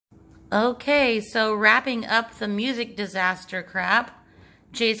Okay, so wrapping up the music disaster crap,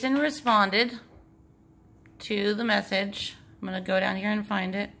 Jason responded to the message. I'm going to go down here and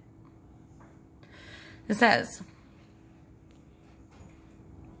find it. It says,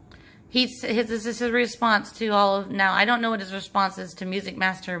 this is his response to all of, now I don't know what his response is to Music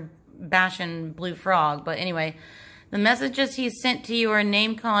Master bashing Blue Frog, but anyway, the messages he sent to you are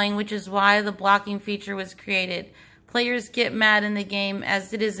name calling, which is why the blocking feature was created. Players get mad in the game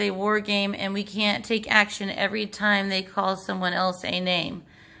as it is a war game and we can't take action every time they call someone else a name.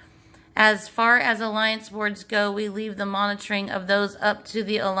 As far as alliance boards go, we leave the monitoring of those up to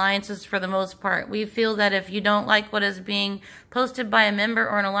the alliances for the most part. We feel that if you don't like what is being posted by a member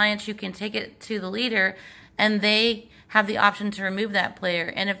or an alliance, you can take it to the leader and they have the option to remove that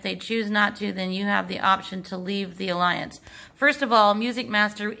player. And if they choose not to, then you have the option to leave the alliance. First of all, Music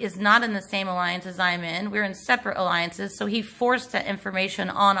Master is not in the same alliance as I'm in. We're in separate alliances, so he forced that information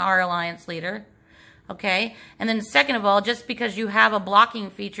on our alliance leader. Okay, and then second of all, just because you have a blocking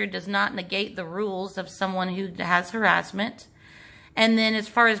feature does not negate the rules of someone who has harassment. And then as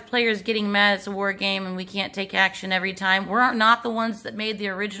far as players getting mad, it's a war game and we can't take action every time. We're not the ones that made the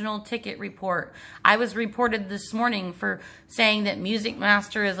original ticket report. I was reported this morning for saying that Music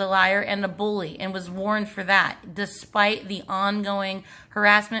Master is a liar and a bully and was warned for that, despite the ongoing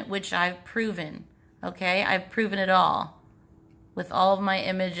harassment, which I've proven. Okay, I've proven it all. With all of my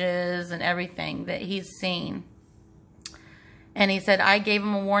images and everything that he's seen. And he said, I gave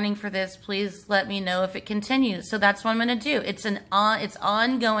him a warning for this. Please let me know if it continues. So that's what I'm going to do. It's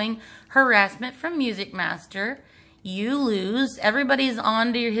ongoing harassment from Music Master. You lose. Everybody's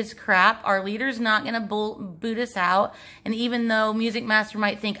on to his crap. Our leader's not going to boot us out. And even though Music Master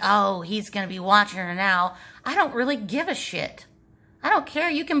might think, oh, he's going to be watching her now, I don't really give a shit. I don't care.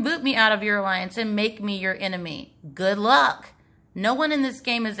 You can boot me out of your alliance and make me your enemy. Good luck. No one in this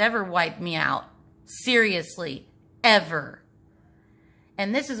game has ever wiped me out. Seriously. Ever.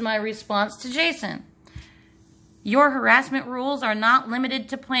 And this is my response to Jason. Your harassment rules are not limited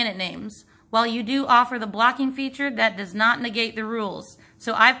to planet names. While you do offer the blocking feature, that does not negate the rules.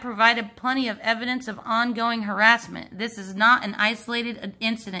 So I've provided plenty of evidence of ongoing harassment. This is not an isolated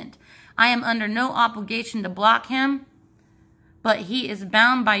incident. I am under no obligation to block him, but he is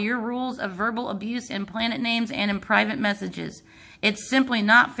bound by your rules of verbal abuse in planet names and in private messages. It's simply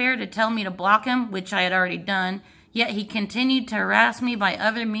not fair to tell me to block him, which I had already done, yet he continued to harass me by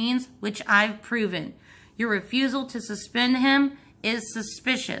other means, which I've proven. Your refusal to suspend him is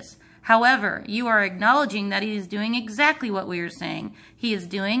suspicious. However, you are acknowledging that he is doing exactly what we are saying he is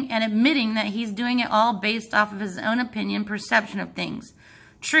doing and admitting that he's doing it all based off of his own opinion, perception of things.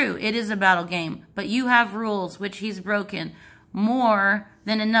 True, it is a battle game, but you have rules which he's broken. More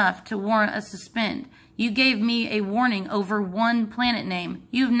than enough to warrant a suspend. You gave me a warning over one planet name.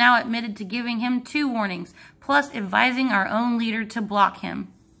 You've now admitted to giving him 2 warnings, plus advising our own leader to block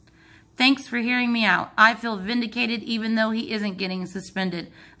him. Thanks for hearing me out. I feel vindicated even though he isn't getting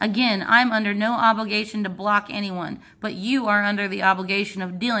suspended. Again, I'm under no obligation to block anyone, but you are under the obligation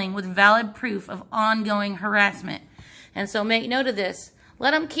of dealing with valid proof of ongoing harassment. And so make note of this.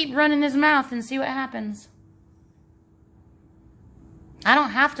 Let him keep running his mouth and see what happens. I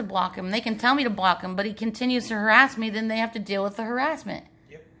don't have to block him. They can tell me to block him, but he continues to harass me, then they have to deal with the harassment.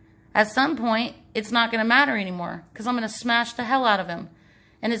 Yep. At some point, it's not going to matter anymore because I'm going to smash the hell out of him.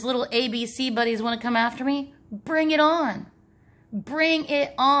 And his little ABC buddies want to come after me? Bring it on. Bring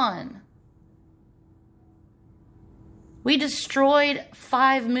it on. We destroyed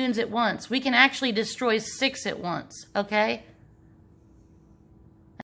 5 moons at once. We can actually destroy 6 at once, okay?